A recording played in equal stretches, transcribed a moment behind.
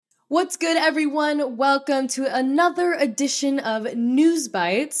What's good, everyone? Welcome to another edition of News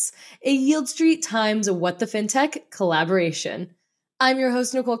Bites, a Yieldstreet times What the Fintech collaboration. I'm your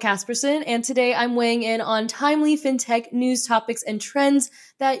host, Nicole Casperson, and today I'm weighing in on timely fintech news topics and trends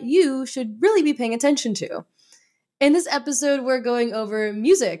that you should really be paying attention to. In this episode, we're going over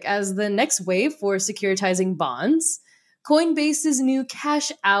music as the next wave for securitizing bonds, Coinbase's new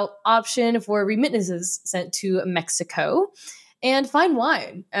cash out option for remittances sent to Mexico, and fine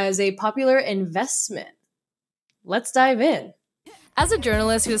wine as a popular investment. Let's dive in. As a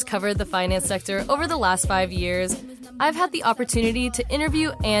journalist who has covered the finance sector over the last 5 years, I've had the opportunity to interview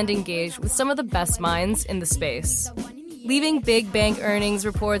and engage with some of the best minds in the space. Leaving big bank earnings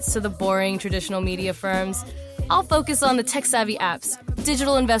reports to the boring traditional media firms, I'll focus on the tech-savvy apps,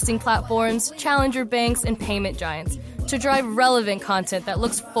 digital investing platforms, challenger banks, and payment giants to drive relevant content that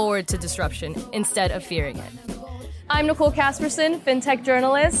looks forward to disruption instead of fearing it. I'm Nicole Casperson, fintech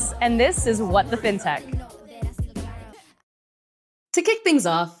journalist, and this is What the Fintech. To kick things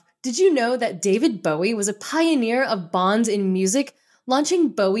off, did you know that David Bowie was a pioneer of bonds in music, launching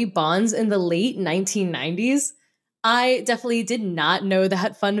Bowie Bonds in the late 1990s? I definitely did not know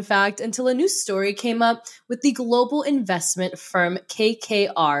that fun fact until a new story came up with the global investment firm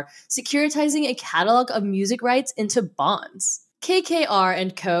KKR securitizing a catalog of music rights into bonds.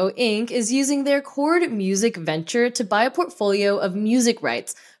 KKR & Co. Inc. is using their Chord Music venture to buy a portfolio of music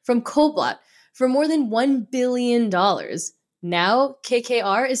rights from Koblat for more than $1 billion. Now,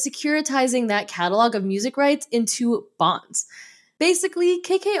 KKR is securitizing that catalog of music rights into bonds. Basically,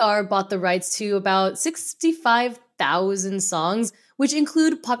 KKR bought the rights to about 65,000 songs, which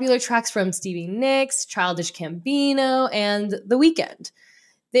include popular tracks from Stevie Nicks, Childish Gambino, and The Weeknd.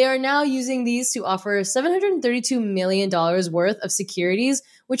 They are now using these to offer $732 million worth of securities,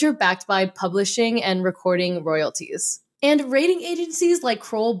 which are backed by publishing and recording royalties. And rating agencies like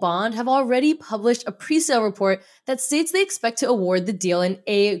Kroll Bond have already published a pre-sale report that states they expect to award the deal an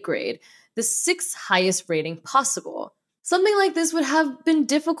A grade, the sixth highest rating possible. Something like this would have been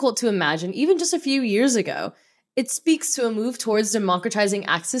difficult to imagine even just a few years ago. It speaks to a move towards democratizing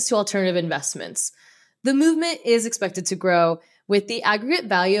access to alternative investments. The movement is expected to grow, with the aggregate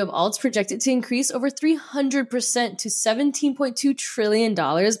value of alts projected to increase over 300% to $17.2 trillion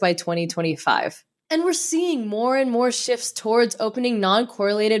by 2025. And we're seeing more and more shifts towards opening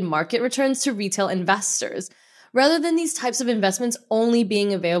non-correlated market returns to retail investors, rather than these types of investments only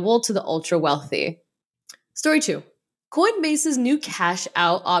being available to the ultra-wealthy. Story 2. Coinbase's new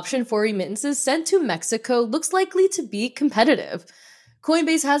cash-out option for remittances sent to Mexico looks likely to be competitive.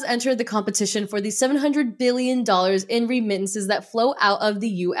 Coinbase has entered the competition for the $700 billion in remittances that flow out of the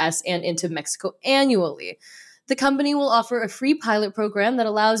US and into Mexico annually. The company will offer a free pilot program that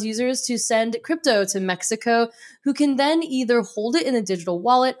allows users to send crypto to Mexico, who can then either hold it in a digital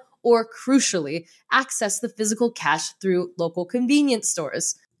wallet or, crucially, access the physical cash through local convenience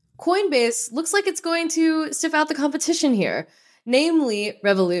stores. Coinbase looks like it's going to stiff out the competition here, namely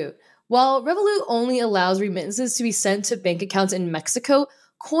Revolut. While Revolut only allows remittances to be sent to bank accounts in Mexico,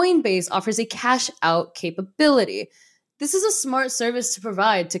 Coinbase offers a cash-out capability. This is a smart service to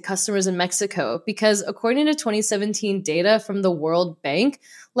provide to customers in Mexico because, according to 2017 data from the World Bank,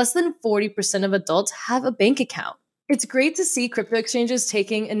 less than 40% of adults have a bank account. It's great to see crypto exchanges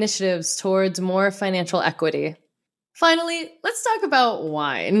taking initiatives towards more financial equity. Finally, let's talk about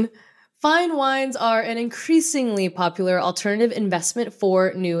wine. Fine wines are an increasingly popular alternative investment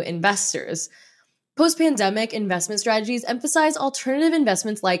for new investors. Post-pandemic investment strategies emphasize alternative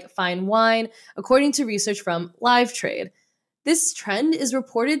investments like fine wine, according to research from LiveTrade. This trend is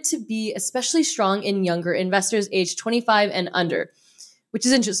reported to be especially strong in younger investors aged 25 and under, which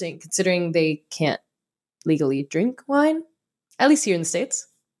is interesting considering they can't legally drink wine, at least here in the States.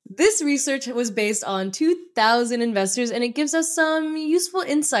 This research was based on 2,000 investors, and it gives us some useful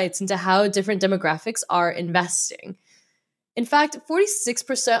insights into how different demographics are investing. In fact,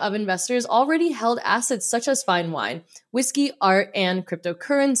 46% of investors already held assets such as fine wine, whiskey, art, and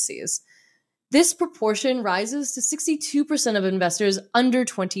cryptocurrencies. This proportion rises to 62% of investors under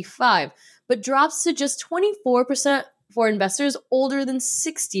 25, but drops to just 24% for investors older than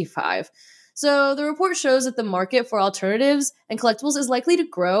 65. So the report shows that the market for alternatives and collectibles is likely to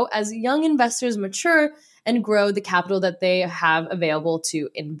grow as young investors mature and grow the capital that they have available to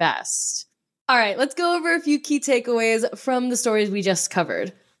invest. All right, let's go over a few key takeaways from the stories we just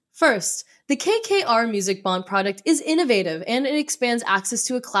covered. First, the KKR Music Bond product is innovative and it expands access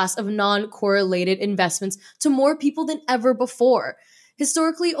to a class of non-correlated investments to more people than ever before.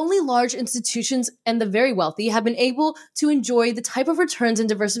 Historically, only large institutions and the very wealthy have been able to enjoy the type of returns and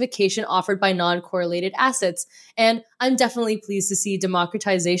diversification offered by non-correlated assets, and I'm definitely pleased to see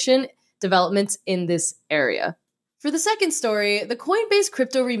democratization developments in this area. For the second story, the Coinbase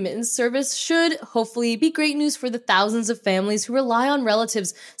crypto remittance service should hopefully be great news for the thousands of families who rely on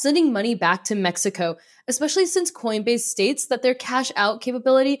relatives sending money back to Mexico, especially since Coinbase states that their cash out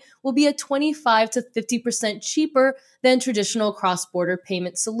capability will be 25 to 50% cheaper than traditional cross-border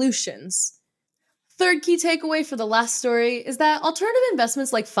payment solutions. Third key takeaway for the last story is that alternative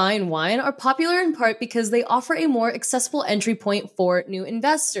investments like fine wine are popular in part because they offer a more accessible entry point for new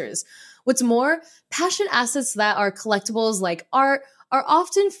investors. What's more, passion assets that are collectibles like art are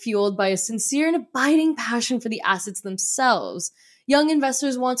often fueled by a sincere and abiding passion for the assets themselves. Young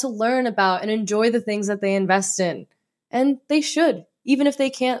investors want to learn about and enjoy the things that they invest in. And they should, even if they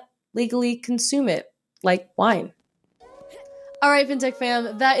can't legally consume it, like wine. All right, Fintech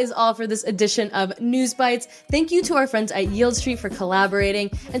fam, that is all for this edition of News Bites. Thank you to our friends at Yieldstreet for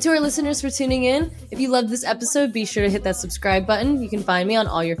collaborating, and to our listeners for tuning in. If you loved this episode, be sure to hit that subscribe button. You can find me on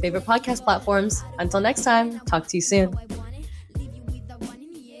all your favorite podcast platforms. Until next time, talk to you soon.